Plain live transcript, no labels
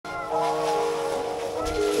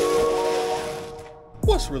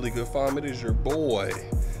What's really good, fam? It is your boy,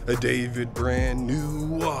 David, brand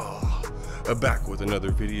new, back with another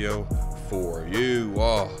video for you.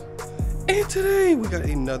 And today we got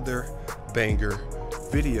another banger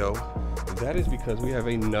video. And that is because we have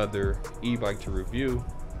another e-bike to review.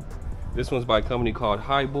 This one's by a company called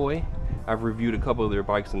Hiboy. I've reviewed a couple of their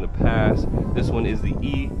bikes in the past. This one is the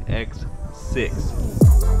EX6.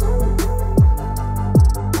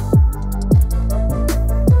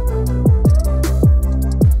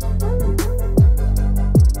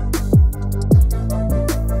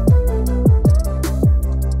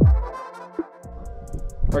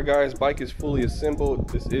 Alright guys, bike is fully assembled.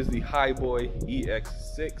 This is the Hiboy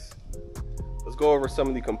EX6. Let's go over some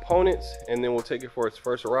of the components and then we'll take it for its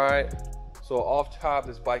first ride. So off top,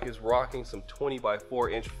 this bike is rocking some 20 by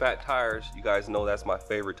 4-inch fat tires. You guys know that's my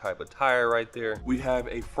favorite type of tire right there. We have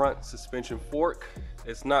a front suspension fork.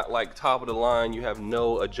 It's not like top of the line. You have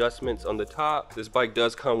no adjustments on the top. This bike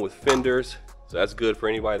does come with fenders, so that's good for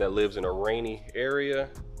anybody that lives in a rainy area.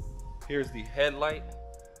 Here's the headlight.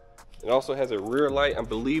 It also has a rear light. I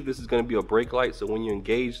believe this is going to be a brake light, so when you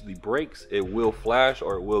engage the brakes, it will flash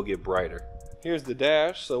or it will get brighter. Here's the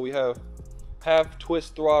dash. So we have half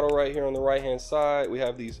twist throttle right here on the right hand side. We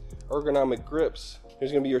have these ergonomic grips.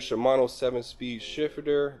 Here's going to be your Shimano 7-speed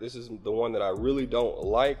shifter. This is the one that I really don't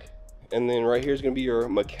like. And then right here is going to be your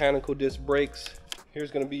mechanical disc brakes. Here's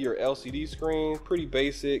going to be your LCD screen. Pretty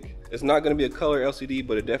basic. It's not going to be a color LCD,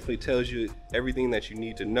 but it definitely tells you everything that you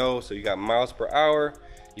need to know. So you got miles per hour.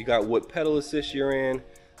 You got what pedal assist you're in,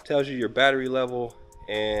 tells you your battery level,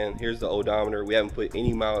 and here's the odometer. We haven't put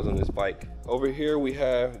any miles on this bike. Over here we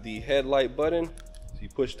have the headlight button. So you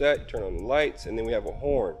push that, you turn on the lights, and then we have a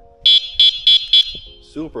horn.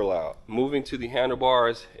 Super loud. Moving to the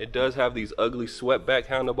handlebars, it does have these ugly swept back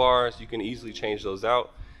handlebars. You can easily change those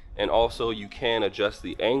out. And also you can adjust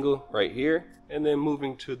the angle right here. And then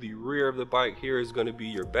moving to the rear of the bike, here is going to be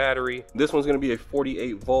your battery. This one's going to be a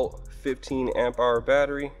 48 volt 15 amp hour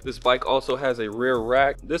battery. This bike also has a rear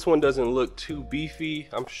rack. This one doesn't look too beefy.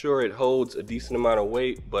 I'm sure it holds a decent amount of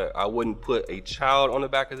weight, but I wouldn't put a child on the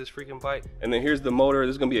back of this freaking bike. And then here's the motor.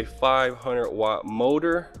 This is going to be a 500 watt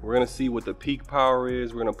motor. We're going to see what the peak power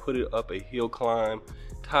is. We're going to put it up a hill climb,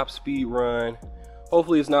 top speed run.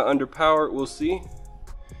 Hopefully it's not underpowered. We'll see.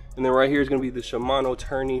 And then right here is going to be the Shimano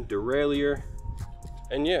turning derailleur.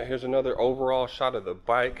 And yeah, here's another overall shot of the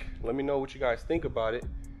bike. Let me know what you guys think about it.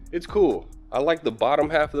 It's cool. I like the bottom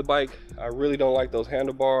half of the bike. I really don't like those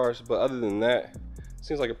handlebars, but other than that, it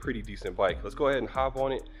seems like a pretty decent bike. Let's go ahead and hop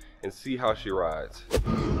on it and see how she rides.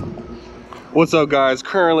 What's up guys?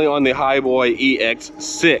 Currently on the Hiboy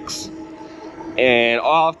EX6. And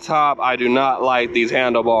off top, I do not like these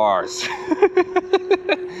handlebars.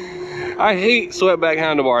 I hate swept-back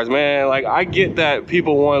handlebars, man. Like, I get that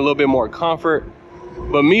people want a little bit more comfort,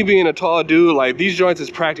 but me being a tall dude, like, these joints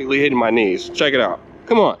is practically hitting my knees. Check it out.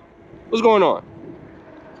 Come on. What's going on?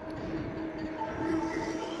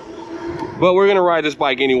 But we're gonna ride this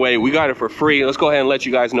bike anyway. We got it for free. Let's go ahead and let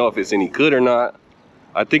you guys know if it's any good or not.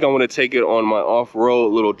 I think I'm gonna take it on my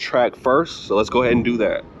off-road little track first, so let's go ahead and do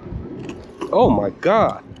that. Oh my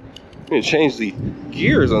God. I'm gonna change the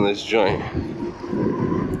gears on this joint.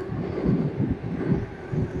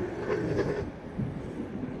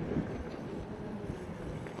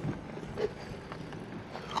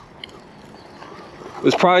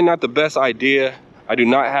 It's probably not the best idea. I do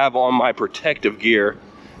not have on my protective gear.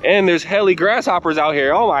 And there's helly grasshoppers out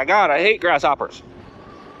here. Oh my God, I hate grasshoppers.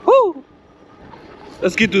 Woo!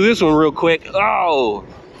 Let's get through this one real quick. Oh!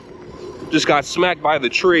 Just got smacked by the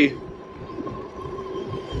tree.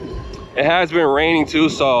 It has been raining too,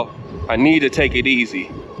 so I need to take it easy.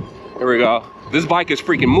 Here we go. This bike is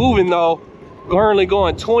freaking moving though. Currently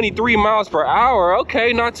going 23 miles per hour.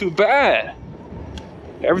 Okay, not too bad.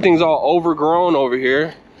 Everything's all overgrown over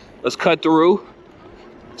here. Let's cut through.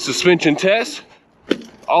 Suspension test.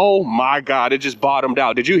 Oh my God, it just bottomed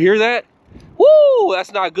out. Did you hear that? Woo,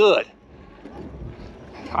 that's not good.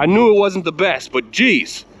 I knew it wasn't the best, but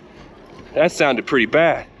geez, that sounded pretty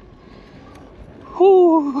bad.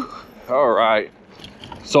 Whoo. All right.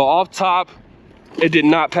 So off top, it did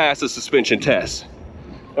not pass the suspension test.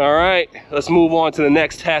 All right, let's move on to the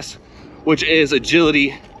next test, which is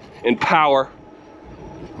agility and power.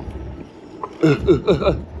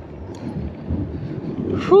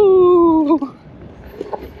 Whew.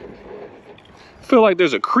 I feel like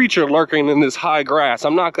there's a creature lurking in this high grass.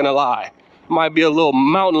 I'm not gonna lie. Might be a little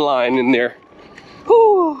mountain lion in there.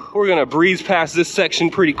 Whew. We're gonna breeze past this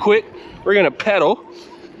section pretty quick. We're gonna pedal.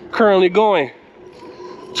 Currently going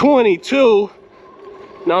 22.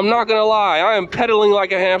 Now I'm not gonna lie, I am pedaling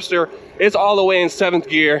like a hamster. It's all the way in 7th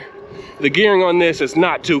gear. The gearing on this is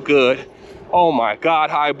not too good. Oh my God,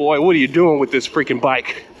 Hiboy, what are you doing with this freaking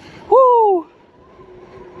bike? Woo!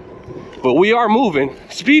 But we are moving.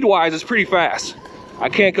 Speed-wise, it's pretty fast. I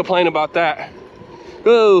can't complain about that.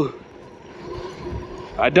 Ooh.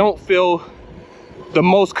 I don't feel the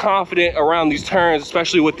most confident around these turns,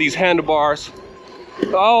 especially with these handlebars.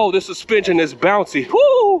 Oh, the suspension is bouncy.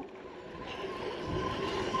 Woo!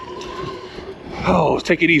 Oh,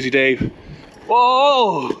 take it easy, Dave.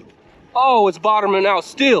 Whoa! Oh, it's bottoming out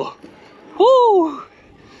still. Woo!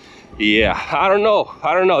 Yeah, I don't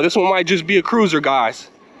know. This one might just be a cruiser, guys.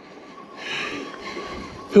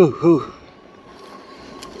 Whew.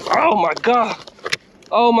 Oh my God.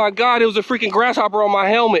 Oh my God, it was a freaking grasshopper on my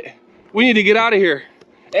helmet. We need to get out of here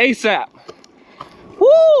ASAP.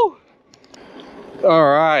 Woo! All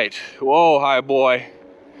right. Whoa, Hiboy.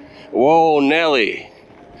 Whoa, Nelly.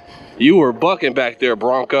 You were bucking back there,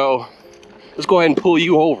 Bronco. Let's go ahead and pull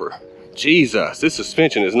you over. Jesus, this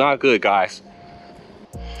suspension is not good, guys.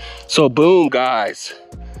 So boom, guys.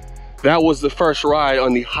 That was the first ride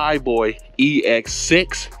on the Hiboy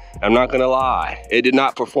EX6. I'm not gonna lie, it did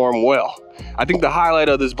not perform well. I think the highlight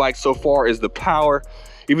of this bike so far is the power.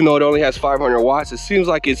 Even though it only has 500 watts, it seems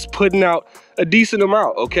like it's putting out a decent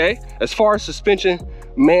amount, okay? As far as suspension,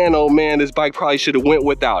 man, oh man, this bike probably should have went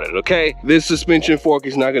without it, okay? This suspension fork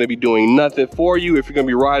is not gonna be doing nothing for you if you're gonna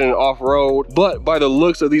be riding off-road, but by the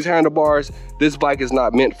looks of these handlebars, this bike is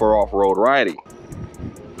not meant for off-road riding.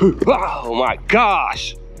 Oh my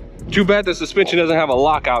gosh. Too bad the suspension doesn't have a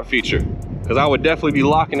lockout feature, because I would definitely be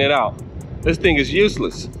locking it out. This thing is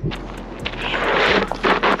useless.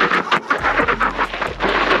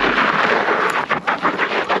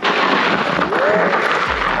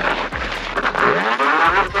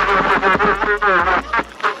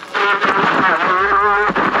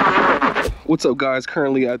 What's up, guys?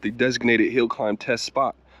 Currently at the designated hill climb test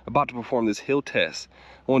spot, about to perform this hill test.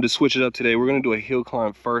 I wanted to switch it up today. We're gonna do a hill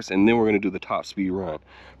climb first, and then we're gonna do the top speed run.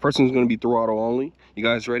 First one's gonna be throttle only. You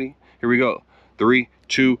guys ready? Here we go. 3,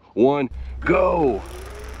 2, 1, go!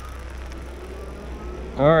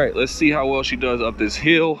 All right, let's see how well she does up this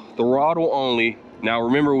hill. Throttle only. Now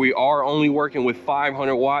remember, we are only working with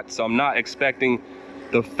 500 watts, so I'm not expecting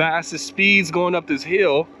the fastest speeds going up this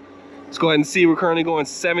hill. Let's go ahead and see. We're currently going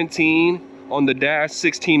 17 on the dash,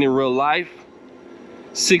 16 in real life,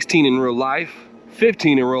 16 in real life,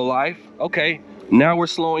 15 in real life. Okay, now we're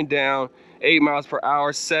slowing down. 8 miles per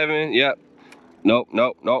hour, 7, yep. Nope.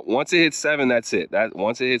 Once it hits 7, that's it.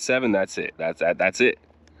 Once it hits 7, that's it. That's it.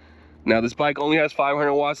 Now this bike only has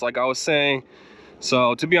 500 watts, like I was saying.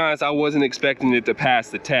 So to be honest, I wasn't expecting it to pass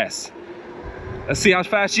the test. Let's see how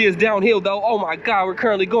fast she is downhill though. Oh my God, we're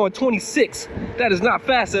currently going 26. That is not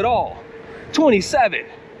fast at all. 27.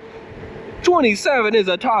 27 is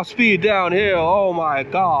a top speed downhill. Oh my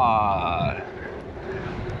God.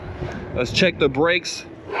 Let's check the brakes.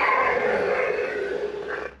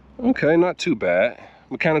 Okay, not too bad.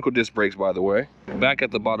 Mechanical disc brakes, by the way. Back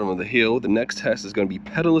at the bottom of the hill, the next test is gonna be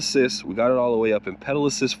pedal assist. We got it all the way up in pedal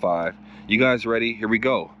assist 5. You guys ready? Here we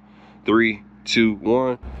go. 3, 2,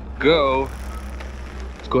 1, go.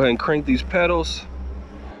 Let's go ahead and crank these pedals.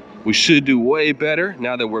 We should do way better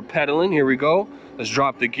now that we're pedaling. Here we go. Let's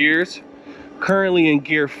drop the gears. Currently in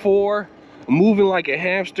gear 4, moving like a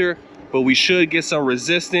hamster, but we should get some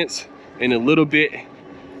resistance in a little bit.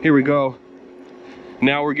 Here we go.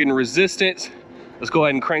 Now we're getting resistance. Let's go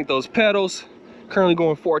ahead and crank those pedals. Currently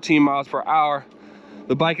going 14 miles per hour.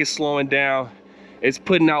 The bike is slowing down. It's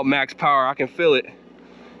putting out max power. I can feel it.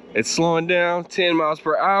 It's slowing down 10 miles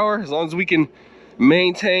per hour. As long as we can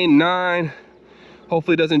maintain 9,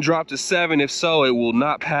 hopefully it doesn't drop to 7. If so, it will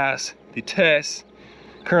not pass the test.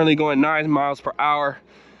 Currently going 9 miles per hour.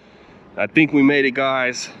 I think we made it,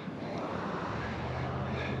 guys.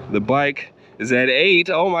 The bike is at 8.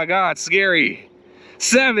 Oh my God, scary.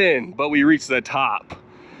 7, but we reached the top.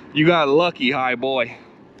 You got lucky, Hiboy.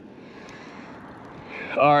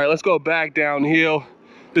 All right, let's go back downhill.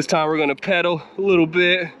 This time we're gonna pedal a little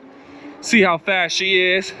bit. See how fast she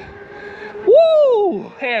is.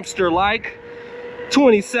 Woo! Hamster-like.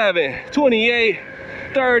 27, 28,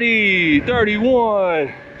 30,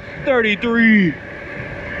 31, 33,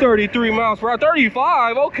 33 miles per hour,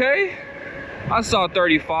 35, okay. I saw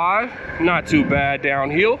 35, not too bad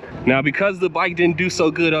downhill. Now, because the bike didn't do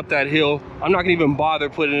so good up that hill, I'm not gonna even bother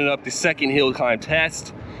putting it up the second hill climb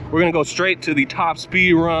test. We're gonna go straight to the top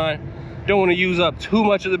speed run. Don't wanna use up too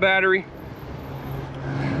much of the battery.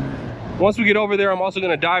 Once we get over there, I'm also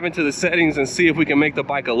gonna dive into the settings and see if we can make the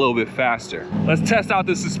bike a little bit faster. Let's test out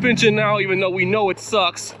the suspension now, even though we know it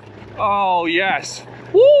sucks. Oh, yes.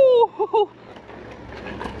 Woo!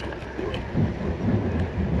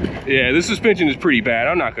 Yeah, this suspension is pretty bad,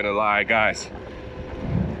 I'm not gonna lie, guys.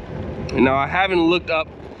 Now, I haven't looked up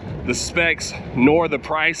the specs nor the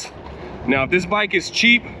price. Now, if this bike is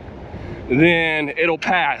cheap, then it'll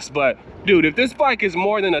pass. But dude, if this bike is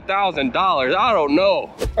more than $1,000, I don't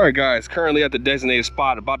know. All right, guys, currently at the designated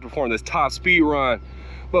spot, about to perform this top speed run.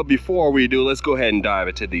 But before we do, let's go ahead and dive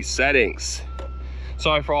into these settings.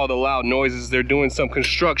 Sorry for all the loud noises. They're doing some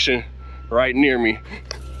construction right near me.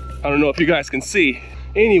 I don't know if you guys can see.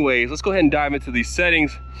 Anyways, let's go ahead and dive into these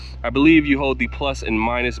settings. I believe you hold the plus and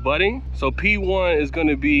minus button. So P1 is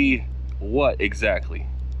gonna be what exactly?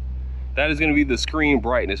 That is gonna be the screen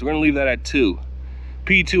brightness. We're gonna leave that at 2.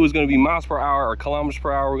 P2 is gonna be miles per hour or kilometers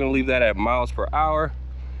per hour. We're gonna leave that at miles per hour.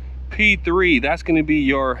 P3, that's gonna be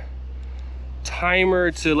your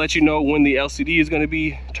timer to let you know when the LCD is gonna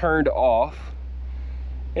be turned off.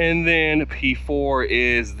 And then P4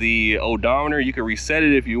 is the odometer. You can reset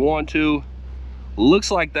it if you want to.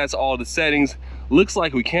 Looks like that's all the settings. Looks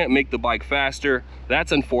like we can't make the bike faster.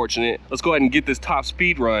 That's unfortunate. Let's go ahead and get this top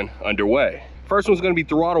speed run underway. First one's gonna be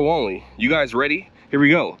throttle only. You guys ready? Here we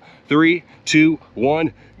go. 3, 2,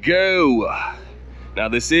 1, go. Now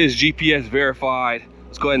this is GPS verified.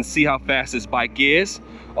 Let's go ahead and see how fast this bike is.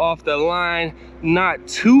 Off the line, not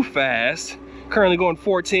too fast. Currently going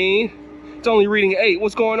 14. It's only reading 8.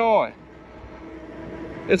 What's going on?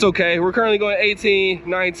 It's okay. We're currently going 18,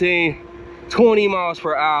 19, 20 miles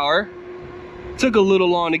per hour. Took a little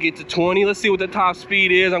long to get to 20. Let's see what the top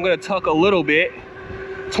speed is. I'm gonna tuck a little bit.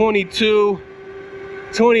 22,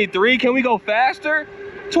 23. Can we go faster?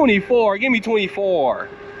 24. Give me 24.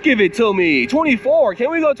 Give it to me. 24. Can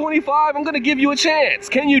we go 25? I'm gonna give you a chance.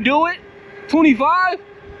 Can you do it? 25?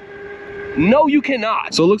 No, you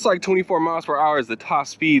cannot. So it looks like 24 miles per hour is the top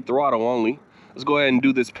speed, throttle only. Let's go ahead and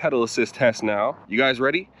do this pedal assist test now. You guys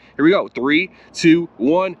ready? Here we go. 3, 2,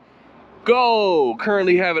 1. Go.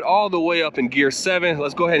 Currently have it all the way up in gear 7.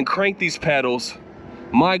 Let's go ahead and crank these pedals.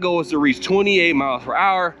 My goal is to reach 28 miles per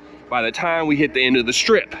hour by the time we hit the end of the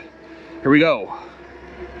strip. Here we go.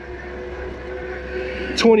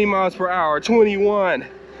 20 miles per hour, 21.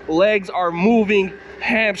 Legs are moving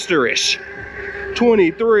hamsterish.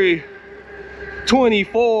 23,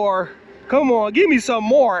 24. Come on, give me some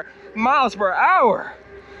more miles per hour.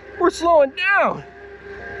 We're slowing down.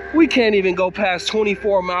 We can't even go past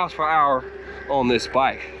 24 miles per hour on this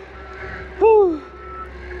bike. Whew.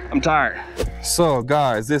 I'm tired. So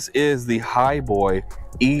guys, this is the Hiboy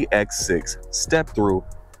EX6 step-through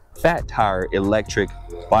fat tire electric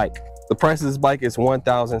bike. The price of this bike is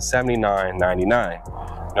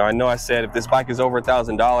 $1,079.99. Now I know I said if this bike is over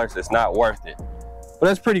 $1,000, it's not worth it. But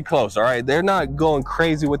that's pretty close, all right? They're not going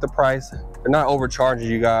crazy with the price. They're not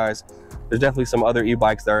overcharging you guys. There's definitely some other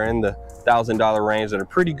e-bikes that are in the $1,000 range that are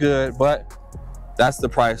pretty good, but that's the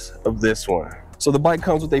price of this one. So the bike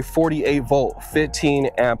comes with a 48 volt, 15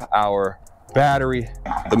 amp hour battery.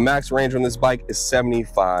 The max range on this bike is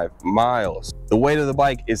 75 miles. The weight of the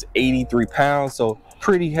bike is 83 pounds, so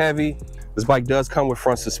pretty heavy. This bike does come with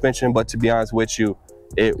front suspension, but to be honest with you,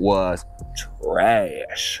 it was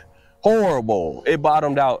trash. Horrible. It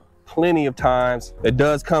bottomed out plenty of times. It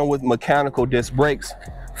does come with mechanical disc brakes,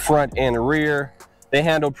 front and rear. They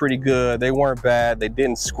handled pretty good. They weren't bad. They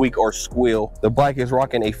didn't squeak or squeal. The bike is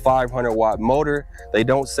rocking a 500 watt motor. They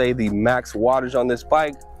don't say the max wattage on this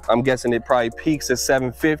bike. I'm guessing it probably peaks at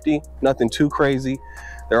 750, nothing too crazy.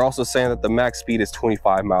 They're also saying that the max speed is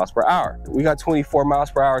 25 miles per hour. We got 24 miles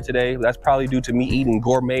per hour today. That's probably due to me eating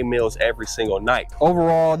gourmet meals every single night.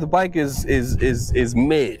 Overall, the bike is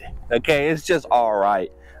mid, okay? It's just all right.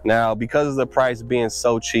 Now, because of the price being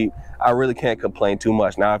so cheap, I really can't complain too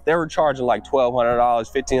much. Now, if they were charging like $1,200,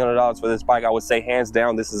 $1,500 for this bike, I would say hands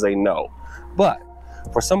down, this is a no. But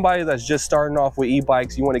for somebody that's just starting off with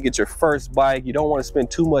e-bikes, you want to get your first bike, you don't want to spend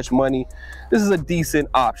too much money, this is a decent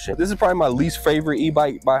option. This is probably my least favorite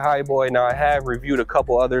e-bike by Hiboy. Now, I have reviewed a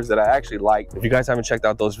couple others that I actually like. If you guys haven't checked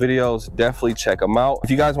out those videos, definitely check them out. If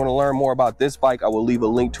you guys want to learn more about this bike, I will leave a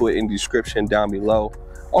link to it in the description down below.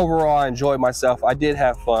 Overall, I enjoyed myself. I did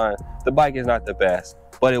have fun. The bike is not the best,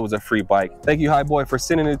 but it was a free bike. Thank you, Hiboy, for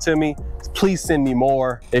sending it to me. Please send me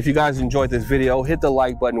more. If you guys enjoyed this video, hit the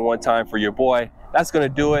like button one time for your boy. That's gonna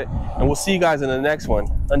do it, and we'll see you guys in the next one.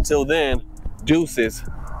 Until then, deuces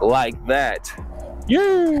like that.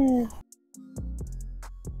 Yeah.